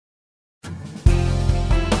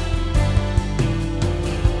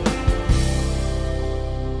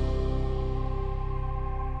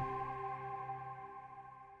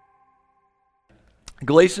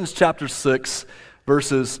Galatians chapter 6,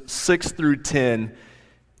 verses 6 through 10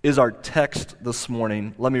 is our text this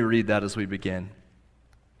morning. Let me read that as we begin.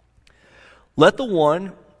 Let the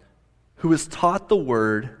one who is taught the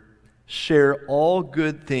word share all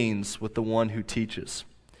good things with the one who teaches.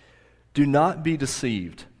 Do not be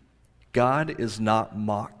deceived. God is not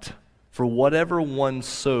mocked. For whatever one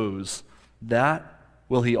sows, that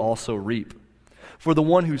will he also reap. For the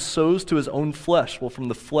one who sows to his own flesh will from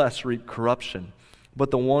the flesh reap corruption, but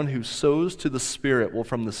the one who sows to the Spirit will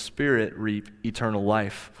from the Spirit reap eternal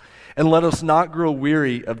life. And let us not grow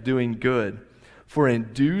weary of doing good, for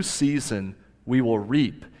in due season we will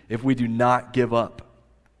reap if we do not give up.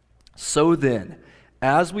 So then,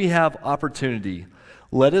 as we have opportunity,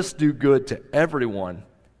 let us do good to everyone,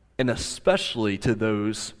 and especially to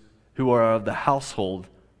those who are of the household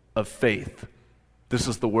of faith. This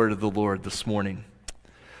is the word of the Lord this morning.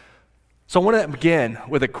 So I want to begin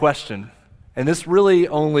with a question. And this really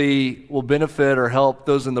only will benefit or help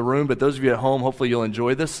those in the room, but those of you at home, hopefully you'll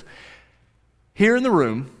enjoy this. Here in the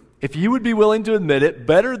room, if you would be willing to admit it,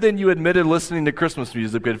 better than you admitted listening to Christmas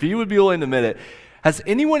music, but if you would be willing to admit it, has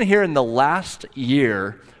anyone here in the last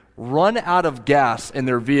year run out of gas in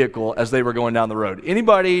their vehicle as they were going down the road?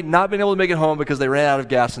 Anybody not been able to make it home because they ran out of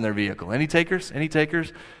gas in their vehicle? Any takers? Any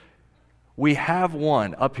takers? We have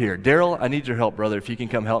one up here. Daryl, I need your help, brother, if you can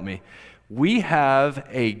come help me. We have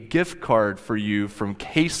a gift card for you from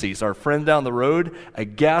Casey's, our friend down the road, a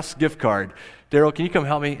gas gift card. Daryl, can you come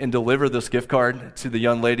help me and deliver this gift card to the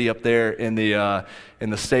young lady up there in the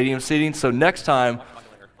stadium seating? So next time,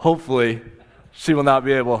 hopefully, she will not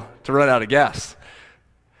be able to run out of gas.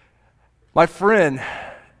 My friend,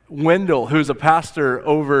 Wendell, who's a pastor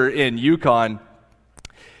over in Yukon,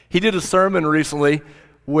 he did a sermon recently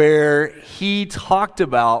where he talked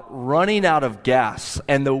about running out of gas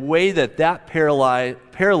and the way that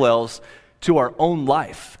parallels to our own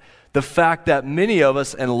life. The fact that many of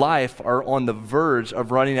us in life are on the verge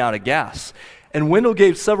of running out of gas. And Wendell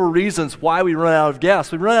gave several reasons why we run out of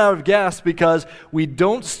gas. We run out of gas because we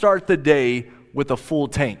don't start the day with a full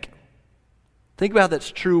tank. Think about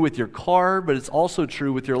that's true with your car, but it's also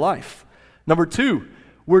true with your life. Number two,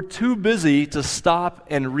 we're too busy to stop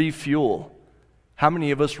and refuel. How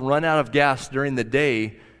many of us run out of gas during the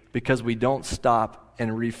day because we don't stop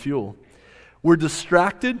and refuel? We're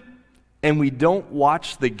distracted and we don't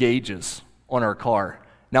watch the gauges on our car.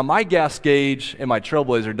 Now, my gas gauge in my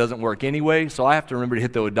Trailblazer doesn't work anyway, so I have to remember to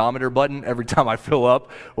hit the odometer button every time I fill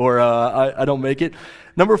up or I don't make it.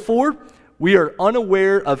 Number four, we are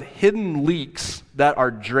unaware of hidden leaks that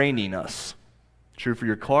are draining us. True for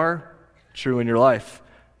your car, true in your life.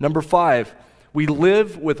 Number five, we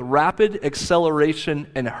live with rapid acceleration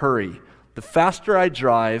and hurry. The faster I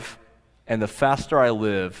drive and the faster I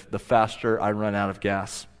live, the faster I run out of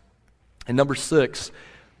gas. And number six,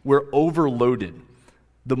 we're overloaded.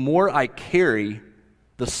 The more I carry,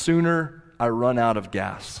 the sooner I run out of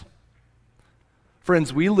gas.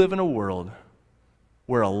 Friends, we live in a world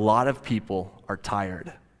where a lot of people are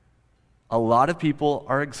tired. A lot of people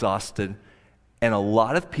are exhausted, and a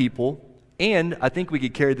lot of people, and I think we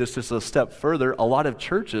could carry this just a step further, a lot of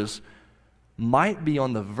churches might be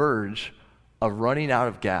on the verge of running out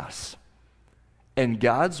of gas. And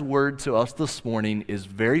God's word to us this morning is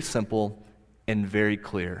very simple and very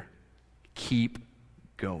clear. Keep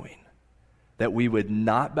going. That we would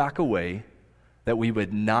not back away, that we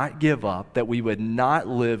would not give up, that we would not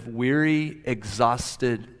live weary,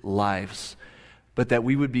 exhausted lives, but that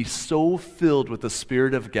we would be so filled with the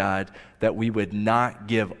Spirit of God that we would not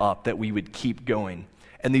give up, that we would keep going.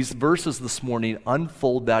 And these verses this morning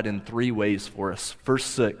unfold that in three ways for us. Verse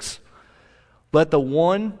 6, let the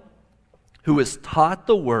one who is taught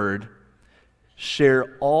the word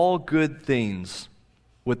share all good things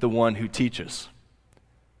with the one who teaches.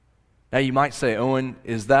 Now you might say, Owen,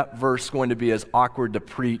 is that verse going to be as awkward to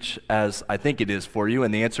preach as I think it is for you?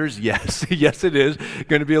 And the answer is yes. Yes, it is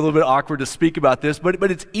going to be a little bit awkward to speak about this,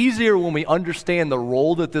 but it's easier when we understand the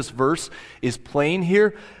role that this verse is playing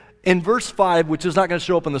here. In verse 5, which is not going to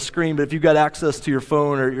show up on the screen, but if you've got access to your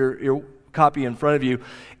phone or your copy in front of you,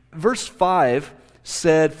 verse 5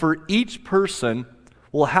 said, for each person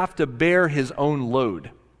will have to bear his own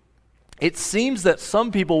load. It seems that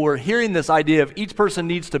some people were hearing this idea of each person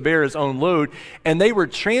needs to bear his own load, and they were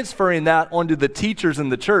transferring that onto the teachers in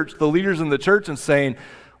the church, the leaders in the church, and saying,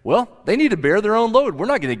 well, they need to bear their own load. We're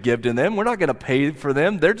not going to give to them. We're not going to pay for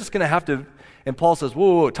them. They're just going to have to. And Paul says,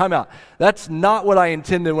 whoa, time out. That's not what I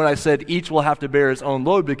intended when I said each will have to bear his own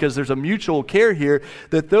load, because there's a mutual care here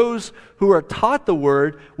that those who are taught the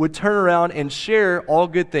word would turn around and share all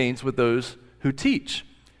good things with those who teach.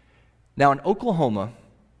 Now in Oklahoma,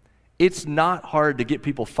 it's not hard to get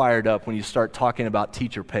people fired up when you start talking about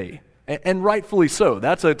teacher pay. And rightfully so.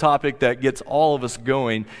 That's a topic that gets all of us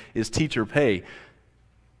going, is teacher pay.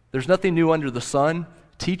 There's nothing new under the sun.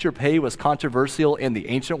 Teacher pay was controversial in the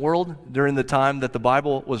ancient world during the time that the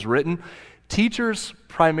Bible was written. Teachers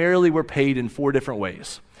primarily were paid in 4 different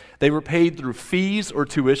ways. They were paid through fees or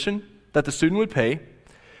tuition that the student would pay.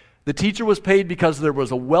 The teacher was paid because there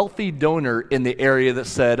was a wealthy donor in the area that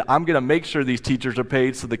said, I'm going to make sure these teachers are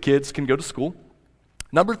paid so the kids can go to school.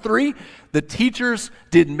 Number 3, the teachers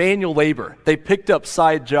did manual labor. They picked up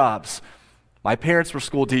side jobs. My parents were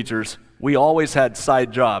school teachers. We always had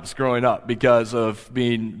side jobs growing up because of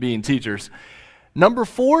being teachers. Number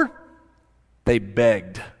 4, they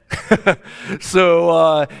begged.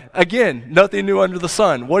 So again, nothing new under the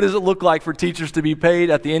sun. What does it look like for teachers to be paid?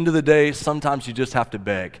 At the end of the day, sometimes you just have to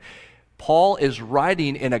beg. Paul is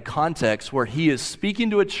writing in a context where he is speaking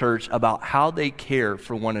to a church about how they care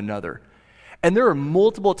for one another. And there are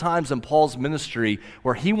multiple times in Paul's ministry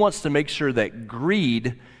where he wants to make sure that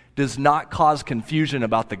greed does not cause confusion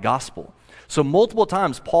about the gospel. So multiple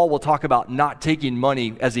times Paul will talk about not taking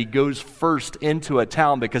money as he goes first into a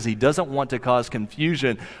town because he doesn't want to cause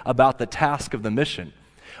confusion about the task of the mission.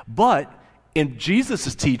 But in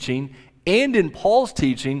Jesus' teaching and in Paul's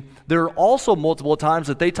teaching, there are also multiple times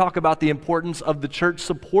that they talk about the importance of the church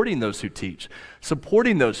supporting those who teach,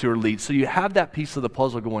 supporting those who are lead. So you have that piece of the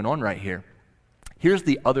puzzle going on right here. Here's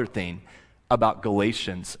the other thing about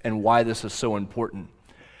Galatians and why this is so important.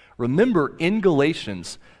 Remember, in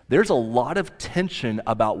Galatians, there's a lot of tension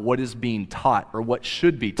about what is being taught or what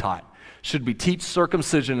should be taught. Should we teach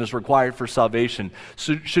circumcision is required for salvation?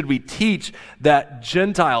 Should we teach that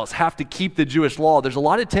Gentiles have to keep the Jewish law? There's a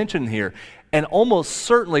lot of tension here. And almost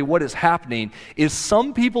certainly what is happening is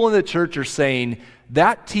some people in the church are saying,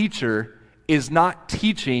 that teacher is not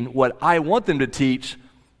teaching what I want them to teach,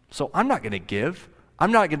 so I'm not going to give.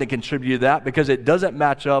 I'm not going to contribute to that because it doesn't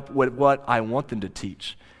match up with what I want them to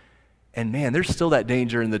teach. And man, there's still that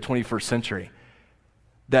danger in the 21st century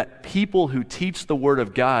that people who teach the Word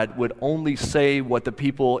of God would only say what the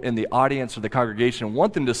people in the audience or the congregation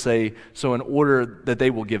want them to say, so in order that they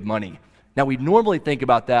will give money. Now, we normally think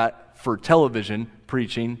about that for television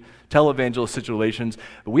preaching, televangelist situations,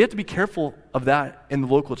 but we have to be careful of that in the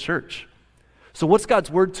local church. So what's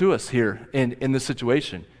God's word to us here in this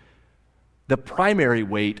situation? The primary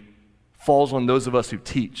weight falls on those of us who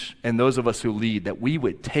teach and those of us who lead, that we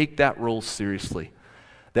would take that role seriously,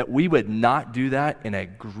 that we would not do that in a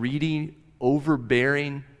greedy,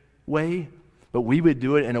 overbearing way, but we would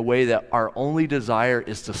do it in a way that our only desire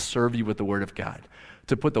is to serve you with the Word of God,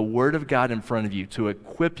 to put the Word of God in front of you, to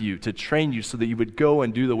equip you, to train you so that you would go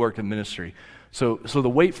and do the work of ministry. So the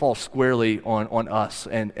weight falls squarely on us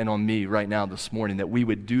and on me right now this morning, that we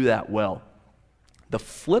would do that well. The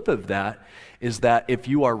flip of that is that if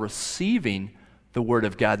you are receiving the Word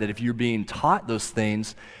of God, that if you're being taught those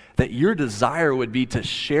things, that your desire would be to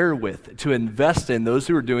share with, to invest in those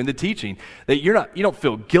who are doing the teaching. That you don't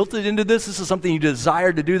feel guilted into this. This is something you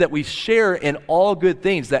desire to do, that we share in all good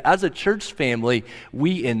things, that as a church family,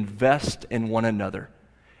 we invest in one another.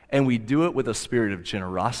 And we do it with a spirit of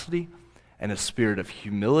generosity and a spirit of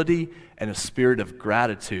humility and a spirit of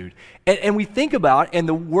gratitude. And we think about, and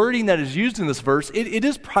the wording that is used in this verse, it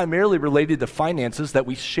is primarily related to finances, that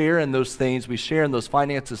we share in those things, we share in those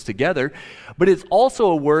finances together, but it's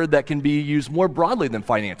also a word that can be used more broadly than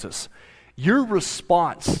finances. Your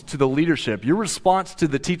response to the leadership, your response to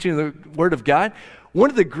the teaching of the Word of God, one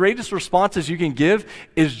of the greatest responses you can give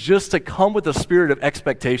is just to come with a spirit of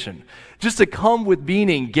expectation, just to come with being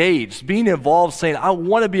engaged, being involved, saying, I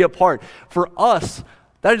want to be a part. For us,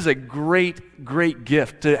 that is a great, great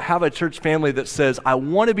gift to have a church family that says, I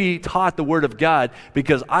want to be taught the Word of God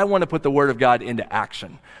because I want to put the Word of God into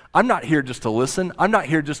action. I'm not here just to listen. I'm not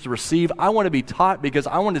here just to receive. I want to be taught because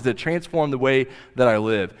I want it to transform the way that I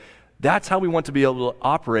live. That's how we want to be able to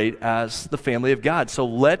operate as the family of God. So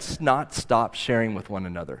let's not stop sharing with one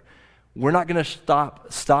another. We're not going to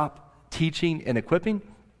stop teaching and equipping,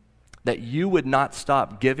 that you would not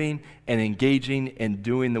stop giving and engaging and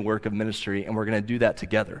doing the work of ministry, and we're going to do that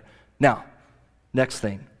together. Now, next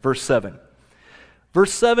thing, verse 7.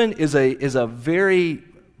 Verse 7 is a very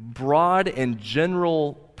broad and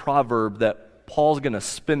general proverb that Paul's going to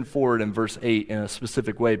spin forward in verse 8 in a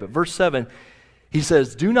specific way. But verse 7, he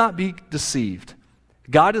says, do not be deceived.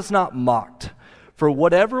 God is not mocked. For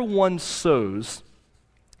whatever one sows,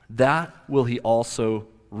 that will he also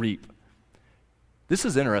reap. This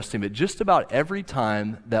is interesting, but just about every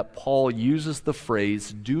time that Paul uses the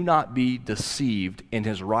phrase, do not be deceived in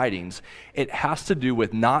his writings, it has to do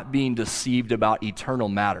with not being deceived about eternal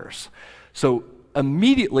matters. So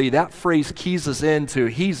immediately that phrase keys us into,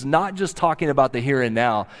 he's not just talking about the here and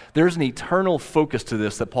now. There's an eternal focus to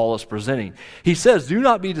this that Paul is presenting. He says, do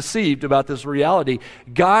not be deceived about this reality.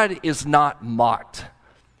 God is not mocked.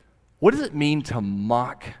 What does it mean to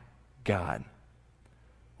mock God?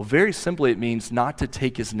 Well, very simply, it means not to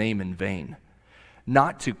take his name in vain,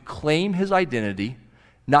 not to claim his identity,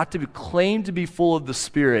 not to claim to be full of the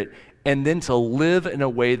Spirit, and then to live in a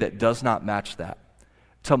way that does not match that.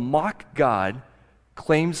 To mock God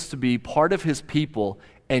claims to be part of his people,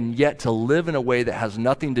 and yet to live in a way that has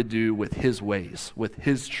nothing to do with his ways, with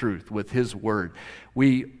his truth, with his word.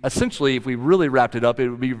 We essentially, if we really wrapped it up, it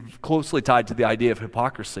would be closely tied to the idea of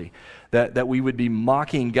hypocrisy, that we would be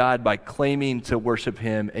mocking God by claiming to worship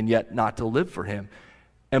him and yet not to live for him.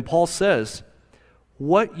 And Paul says,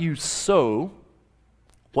 what you sow,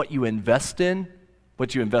 what you invest in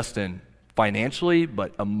financially,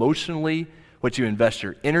 but emotionally, what you invest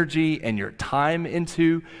your energy and your time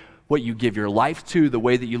into, what you give your life to, the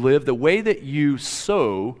way that you live, the way that you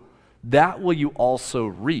sow, that will you also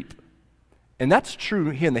reap. And that's true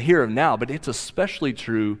in the here and now, but it's especially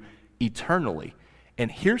true eternally. And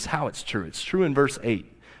here's how it's true. It's true in verse 8.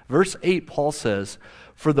 Verse 8, Paul says,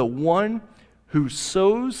 for the one who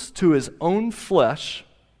sows to his own flesh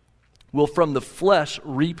will from the flesh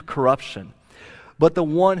reap corruption. But the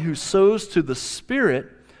one who sows to the Spirit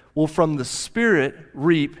will from the Spirit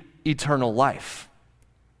reap eternal life.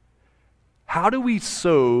 How do we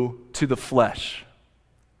sow to the flesh?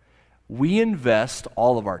 We invest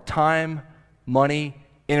all of our time, money,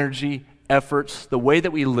 energy, efforts, the way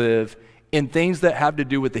that we live in things that have to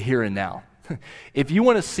do with the here and now. If you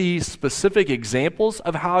want to see specific examples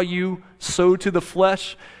of how you sow to the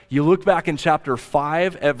flesh, you look back in chapter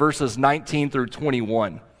 5 at verses 19 through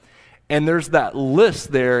 21. And there's that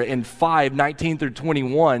list there in 5, 19 through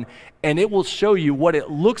 21, and it will show you what it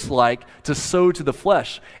looks like to sow to the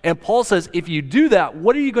flesh. And Paul says, if you do that,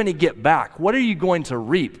 what are you going to get back? What are you going to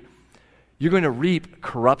reap? You're going to reap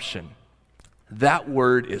corruption. That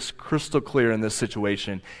word is crystal clear in this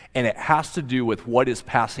situation, and it has to do with what is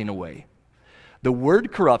passing away. The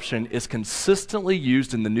word corruption is consistently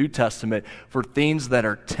used in the New Testament for things that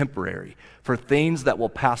are temporary, for things that will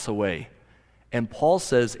pass away. And Paul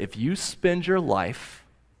says, if you spend your life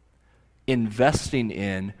investing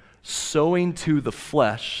in, sowing to the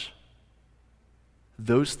flesh,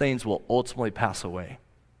 those things will ultimately pass away.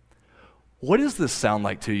 What does this sound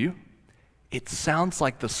like to you? It sounds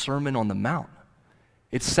like the Sermon on the Mount.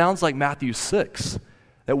 It sounds like Matthew 6,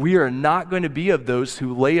 that we are not going to be of those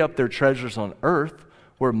who lay up their treasures on earth,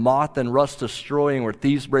 where moth and rust destroy and where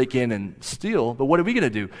thieves break in and steal. But what are we going to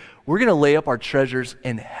do? We're going to lay up our treasures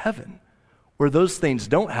in heaven, where those things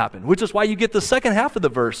don't happen, which is why you get the second half of the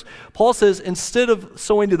verse. Paul says, instead of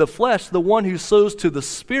sowing to the flesh, the one who sows to the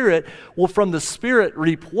Spirit will from the Spirit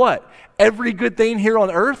reap what? Every good thing here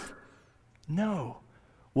on earth? No.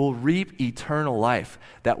 We'll reap eternal life.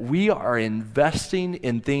 That we are investing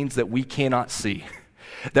in things that we cannot see.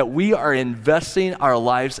 That we are investing our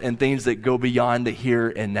lives in things that go beyond the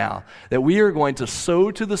here and now. That we are going to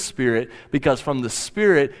sow to the Spirit, because from the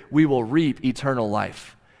Spirit we will reap eternal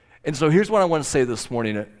life. And so here's what I want to say this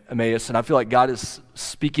morning at Emmaus, and I feel like God is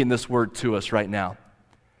speaking this word to us right now.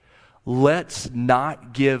 Let's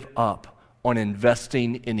not give up on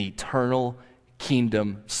investing in eternal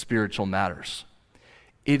kingdom spiritual matters.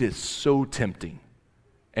 It is so tempting.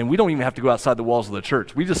 And we don't even have to go outside the walls of the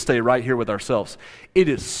church. We just stay right here with ourselves. It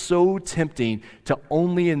is so tempting to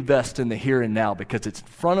only invest in the here and now because it's in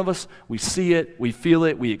front of us. We see it, we feel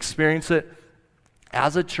it, we experience it.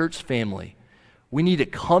 As a church family, we need to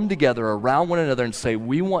come together around one another and say,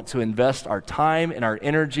 we want to invest our time and our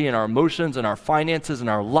energy and our emotions and our finances and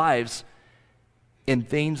our lives in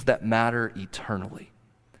things that matter eternally.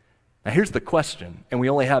 Now here's the question, and we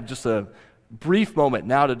only have just a brief moment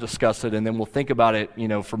now to discuss it, and then we'll think about it,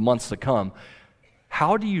 for months to come.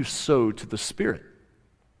 How do you sow to the Spirit?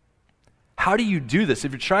 How do you do this?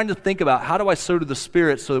 If you're trying to think about how do I sow to the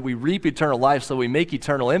Spirit so that we reap eternal life, so we make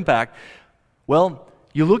eternal impact, well,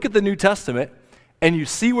 you look at the New Testament and you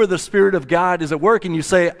see where the Spirit of God is at work, and you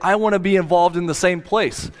say, I want to be involved in the same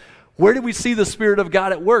place. Where do we see the Spirit of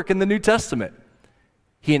God at work in the New Testament?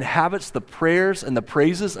 He inhabits the prayers and the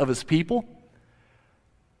praises of his people.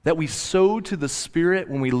 That we sow to the Spirit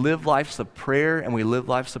when we live lives of prayer and we live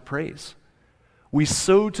lives of praise. We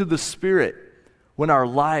sow to the Spirit when our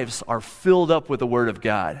lives are filled up with the Word of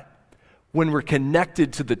God. When we're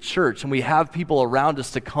connected to the church and we have people around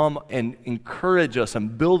us to come and encourage us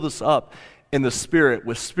and build us up in the Spirit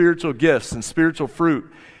with spiritual gifts and spiritual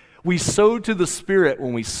fruit. We sow to the Spirit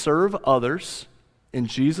when we serve others in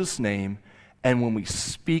Jesus' name and when we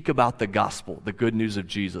speak about the gospel, the good news of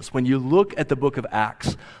Jesus. When you look at the book of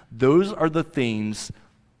Acts, those are the things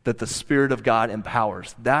that the Spirit of God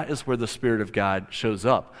empowers. That is where the Spirit of God shows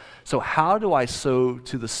up. So how do I sow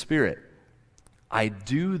to the Spirit? I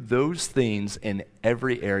do those things in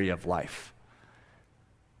every area of life.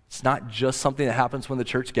 It's not just something that happens when the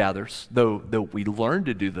church gathers, though we learn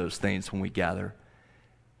to do those things when we gather.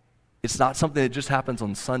 It's not something that just happens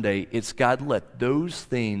on Sunday. It's God, let those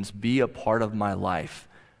things be a part of my life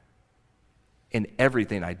in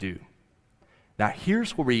everything I do. Now,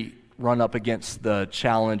 here's where we run up against the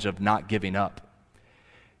challenge of not giving up.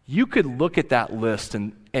 You could look at that list,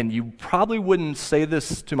 and you probably wouldn't say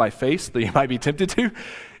this to my face, though you might be tempted to.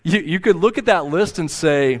 You could look at that list and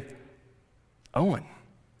say, Owen,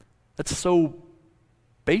 that's so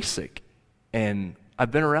basic, and I've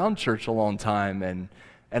been around church a long time, and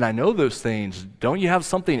I know those things. Don't you have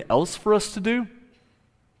something else for us to do?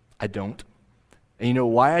 I don't. And you know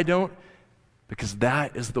why I don't? Because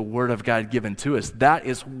that is the Word of God given to us. That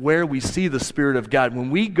is where we see the Spirit of God. When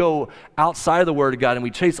we go outside of the Word of God and we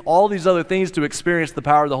chase all these other things to experience the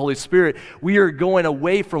power of the Holy Spirit, we are going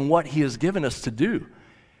away from what He has given us to do.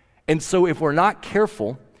 And so if we're not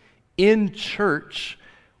careful, in church,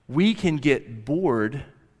 we can get bored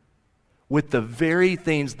with the very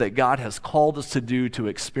things that God has called us to do to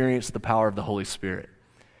experience the power of the Holy Spirit.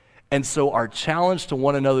 And so our challenge to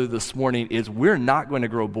one another this morning is we're not going to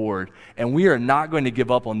grow bored, and we are not going to give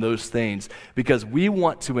up on those things, because we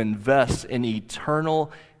want to invest in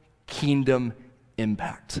eternal kingdom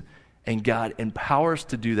impact. And God empowers us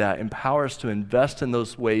to do that, empowers us to invest in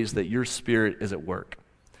those ways that your Spirit is at work.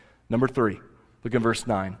 Number 3, look at verse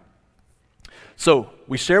 9. So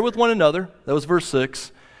we share with one another, that was verse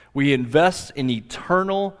 6. We invest in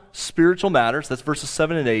eternal spiritual matters, that's verses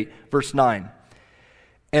 7 and 8. Verse 9.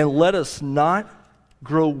 And let us not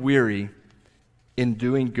grow weary in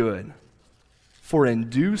doing good, for in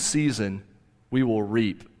due season we will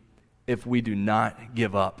reap if we do not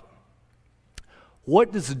give up.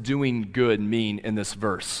 What does doing good mean in this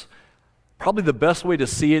verse? Probably the best way to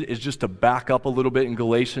see it is just to back up a little bit in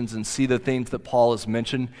Galatians and see the things that Paul has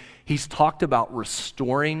mentioned. He's talked about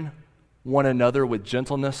restoring one another with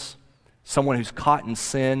gentleness. Someone who's caught in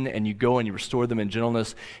sin, and you go and you restore them in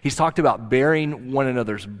gentleness. He's talked about bearing one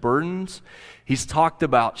another's burdens. He's talked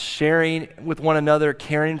about sharing with one another,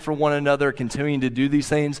 caring for one another, continuing to do these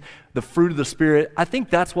things. The fruit of the Spirit. I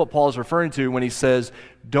think that's what Paul is referring to when he says,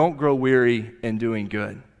 don't grow weary in doing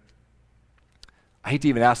good. I hate to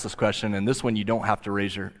even ask this question, and this one you don't have to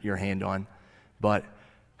raise your hand on, but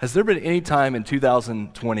has there been any time in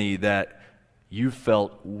 2020 that you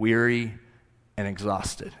felt weary and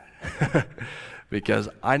exhausted? Because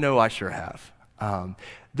I know I sure have.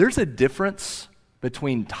 There's a difference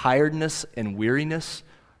between tiredness and weariness.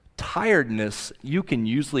 Tiredness you can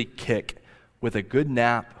usually kick with a good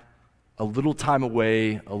nap, a little time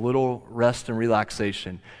away, a little rest and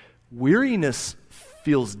relaxation. Weariness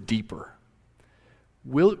feels deeper.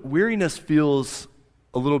 Weariness feels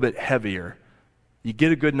a little bit heavier. You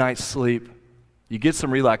get a good night's sleep, you get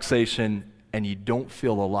some relaxation, and you don't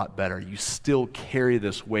feel a lot better. You still carry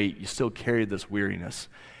this weight. You still carry this weariness.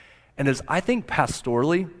 And as I think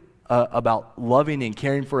pastorally about loving and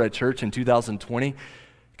caring for a church in 2020,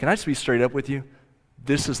 can I just be straight up with you?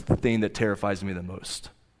 This is the thing that terrifies me the most.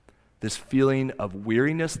 This feeling of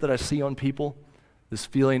weariness that I see on people, this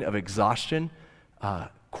feeling of exhaustion,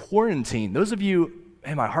 quarantine. Those of you,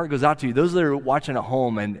 man, my heart goes out to you. Those that are watching at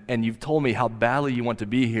home, and you've told me how badly you want to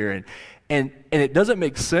be here, and it doesn't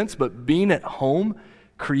make sense, but being at home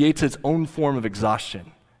creates its own form of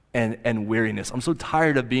exhaustion and weariness. I'm so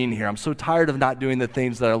tired of being here. I'm so tired of not doing the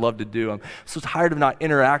things that I love to do. I'm so tired of not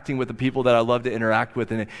interacting with the people that I love to interact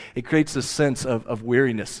with, and it creates this sense of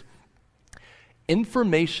weariness.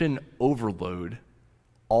 Information overload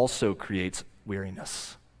also creates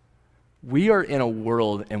weariness. We are in a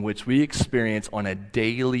world in which we experience on a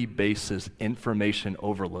daily basis information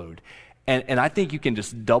overload. And I think you can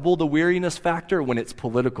just double the weariness factor when it's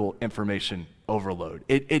political information overload.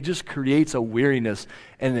 It just creates a weariness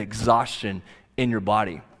and an exhaustion in your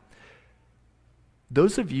body.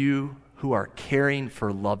 Those of you who are caring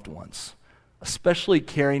for loved ones, especially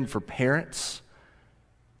caring for parents,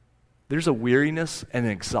 there's a weariness and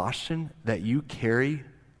an exhaustion that you carry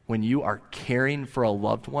when you are caring for a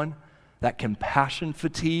loved one. That compassion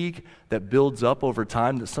fatigue that builds up over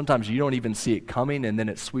time, that sometimes you don't even see it coming, and then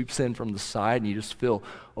it sweeps in from the side and you just feel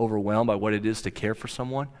overwhelmed by what it is to care for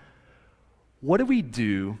someone. What do we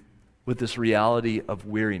do with this reality of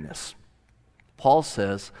weariness? Paul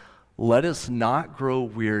says, let us not grow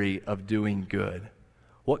weary of doing good.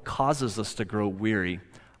 What causes us to grow weary?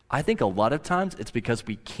 I think a lot of times it's because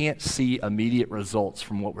we can't see immediate results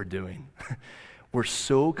from what we're doing. We're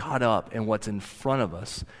so caught up in what's in front of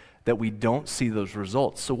us that we don't see those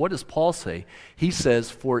results. So what does Paul say? He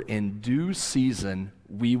says, for in due season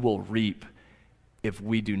we will reap if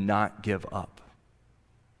we do not give up.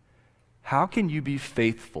 How can you be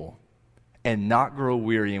faithful and not grow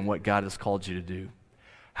weary in what God has called you to do?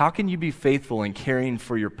 How can you be faithful in caring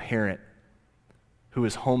for your parent who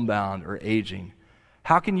is homebound or aging?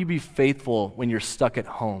 How can you be faithful when you're stuck at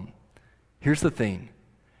home? Here's the thing.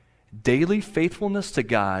 Daily faithfulness to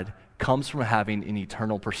God comes from having an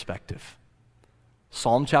eternal perspective.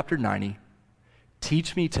 Psalm chapter 90,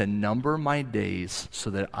 teach me to number my days so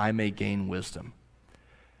that I may gain wisdom.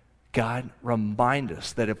 God, remind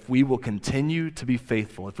us that if we will continue to be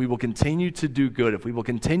faithful, if we will continue to do good, if we will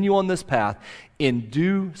continue on this path, in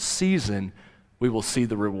due season, we will see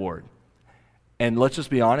the reward. And let's just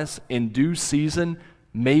be honest, in due season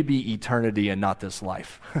may be eternity and not this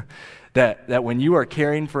life. That when you are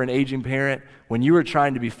caring for an aging parent, when you are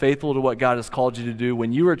trying to be faithful to what God has called you to do,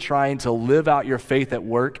 when you are trying to live out your faith at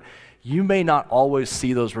work, you may not always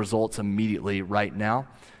see those results immediately right now,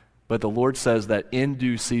 but the Lord says that in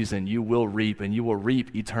due season you will reap, and you will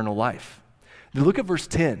reap eternal life. Now look at verse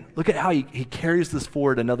 10. Look at how he carries this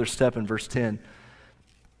forward another step in verse 10.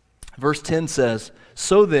 Verse 10 says,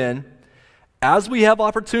 so then, as we have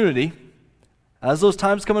opportunity, as those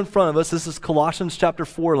times come in front of us, this is Colossians chapter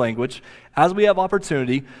 4 language, as we have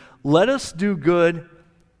opportunity, let us do good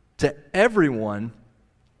to everyone,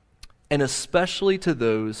 and especially to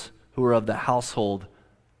those who are of the household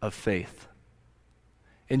of faith.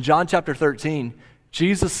 In John chapter 13,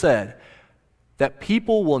 Jesus said that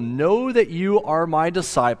people will know that you are my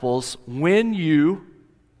disciples when you,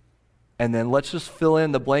 and then let's just fill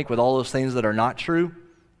in the blank with all those things that are not true.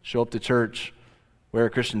 Show up to church, wear a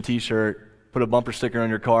Christian t-shirt, put a bumper sticker on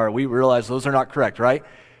your car. We realize those are not correct, right?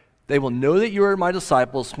 They will know that you are my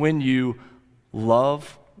disciples when you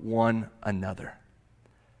love one another.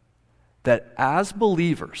 That as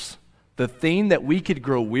believers, the thing that we could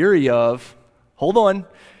grow weary of, hold on,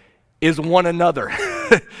 is one another.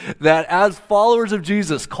 That as followers of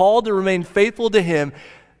Jesus, called to remain faithful to him,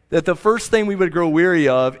 that the first thing we would grow weary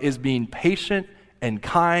of is being patient and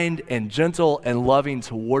kind and gentle and loving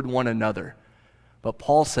toward one another. But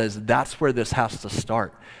Paul says that's where this has to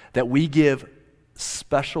start, that we give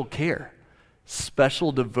special care,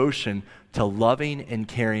 special devotion to loving and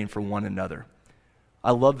caring for one another.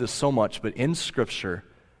 I love this so much, but in Scripture,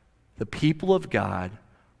 the people of God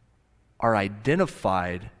are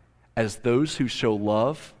identified as those who show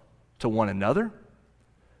love to one another,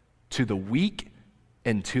 to the weak,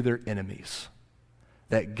 and to their enemies.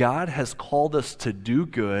 That God has called us to do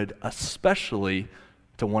good, especially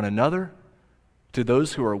to one another, to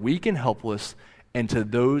those who are weak and helpless, and to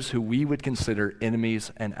those who we would consider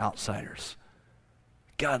enemies and outsiders.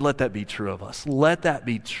 God, let that be true of us. Let that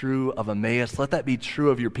be true of Emmaus. Let that be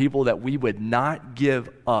true of your people, that we would not give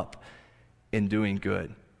up in doing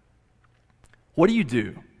good. What do you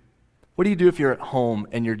do? What do you do if you're at home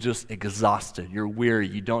and you're just exhausted, you're weary,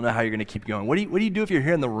 you don't know how you're going to keep going? What do you do if you're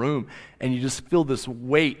here in the room and you just feel this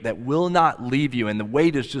weight that will not leave you, and the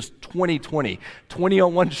weight is just 20-20, 20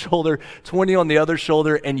 on one shoulder, 20 on the other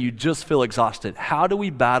shoulder, and you just feel exhausted? How do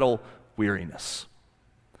we battle weariness?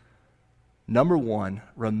 Number one,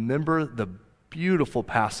 remember the beautiful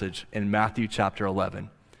passage in Matthew chapter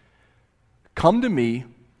 11. Come to me,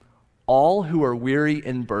 all who are weary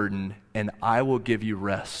and burdened, and I will give you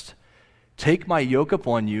rest. Take my yoke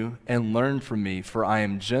upon you and learn from me, for I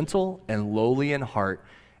am gentle and lowly in heart,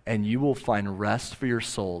 and you will find rest for your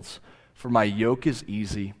souls. For my yoke is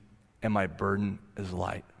easy and my burden is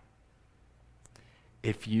light.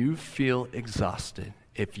 If you feel exhausted,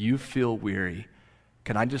 if you feel weary,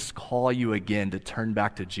 can I just call you again to turn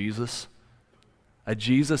back to Jesus? A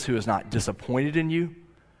Jesus who is not disappointed in you,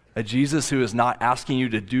 a Jesus who is not asking you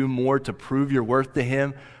to do more to prove your worth to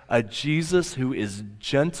him, a Jesus who is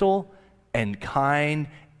gentle and kind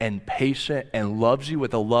and patient and loves you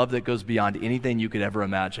with a love that goes beyond anything you could ever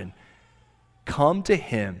imagine. Come to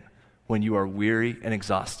him when you are weary and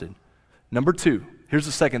exhausted. Number two, here's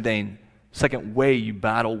the second way you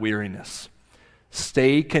battle weariness.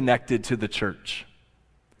 Stay connected to the church.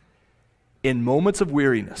 In moments of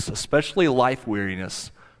weariness, especially life weariness,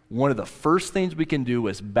 one of the first things we can do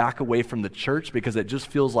is back away from the church, because it just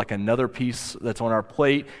feels like another piece that's on our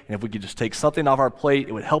plate. And if we could just take something off our plate,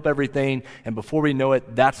 it would help everything. And before we know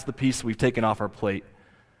it, that's the piece we've taken off our plate.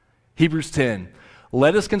 Hebrews 10,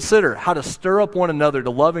 let us consider how to stir up one another to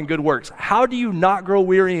love and good works. How do you not grow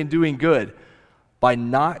weary in doing good? By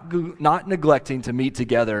not neglecting to meet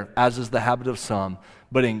together, as is the habit of some,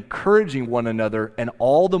 but encouraging one another, and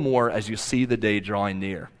all the more as you see the day drawing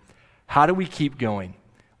near. How do we keep going?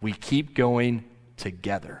 We keep going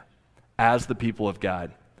together as the people of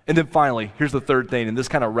God. And then finally, here's the third thing, and this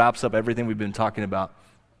kind of wraps up everything we've been talking about.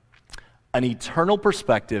 An eternal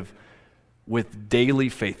perspective with daily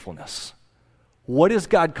faithfulness. What is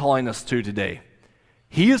God calling us to today?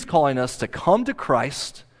 He is calling us to come to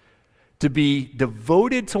Christ, to be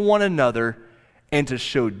devoted to one another, and to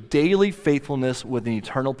show daily faithfulness with an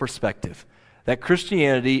eternal perspective. That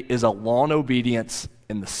Christianity is a law and obedience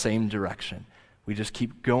in the same direction. We just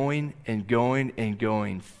keep going and going and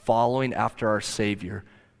going, following after our Savior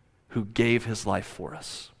who gave his life for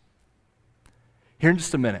us. Here in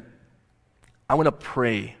just a minute, I want to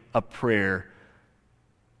pray a prayer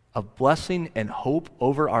of blessing and hope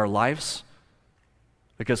over our lives.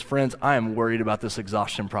 Because, friends, I am worried about this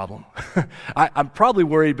exhaustion problem. I'm probably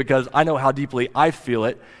worried because I know how deeply I feel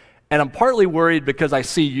it, and I'm partly worried because I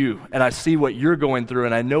see you, and I see what you're going through,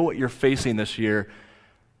 and I know what you're facing this year,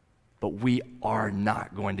 but we are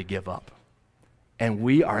not going to give up, and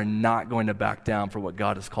we are not going to back down for what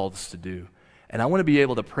God has called us to do. And I want to be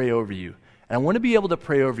able to pray over you, and I want to be able to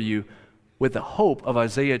pray over you with the hope of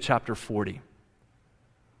Isaiah chapter 40,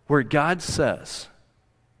 where God says,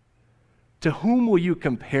 "To whom will you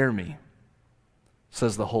compare me,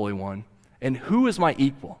 says the Holy One, and who is my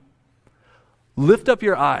equal? Lift up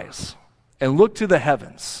your eyes and look to the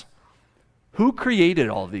heavens. Who created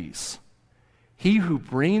all these? He who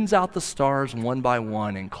brings out the stars one by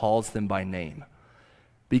one and calls them by name.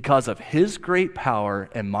 Because of his great power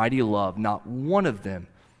and mighty love, not one of them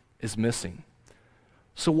is missing.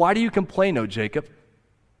 So why do you complain, O Jacob?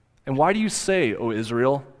 And why do you say, O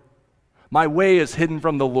Israel, my way is hidden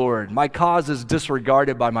from the Lord. My cause is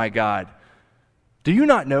disregarded by my God. Do you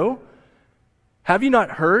not know? Have you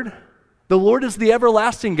not heard? The Lord is the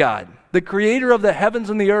everlasting God, the creator of the heavens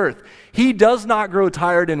and the earth. He does not grow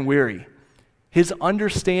tired and weary. His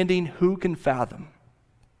understanding who can fathom?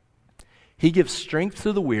 He gives strength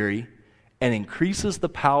to the weary and increases the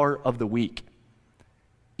power of the weak.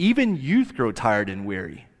 Even youth grow tired and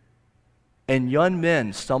weary, and young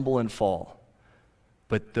men stumble and fall.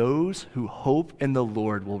 But those who hope in the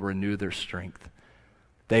Lord will renew their strength.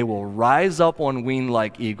 They will rise up on wings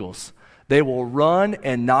like eagles. They will run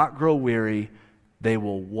and not grow weary. They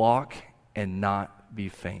will walk and not be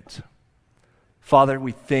faint." Father,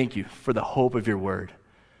 we thank you for the hope of your word.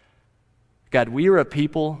 God, we are a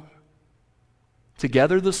people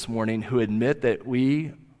together this morning who admit that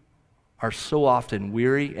we are so often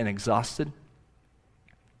weary and exhausted.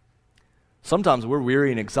 Sometimes we're weary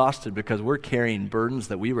and exhausted because we're carrying burdens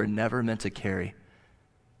that we were never meant to carry.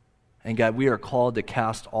 And God, we are called to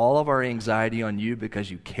cast all of our anxiety on you because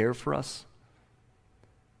you care for us.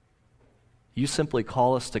 You simply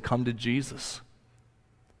call us to come to Jesus,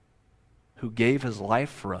 who gave his life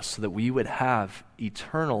for us so that we would have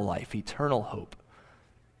eternal life, eternal hope.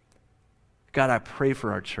 God, I pray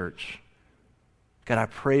for our church. God, I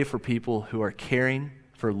pray for people who are caring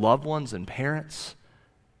for loved ones and parents.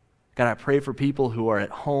 God, I pray for people who are at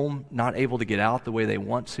home, not able to get out the way they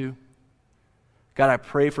want to. God, I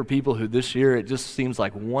pray for people who this year it just seems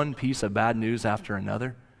like one piece of bad news after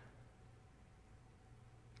another.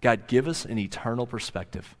 God, give us an eternal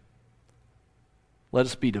perspective. Let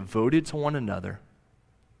us be devoted to one another.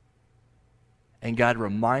 And God,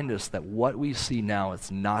 remind us that what we see now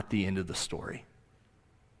is not the end of the story.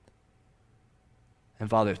 And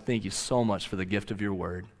Father, thank you so much for the gift of your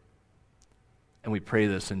word. And we pray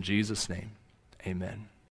this in Jesus' name. Amen.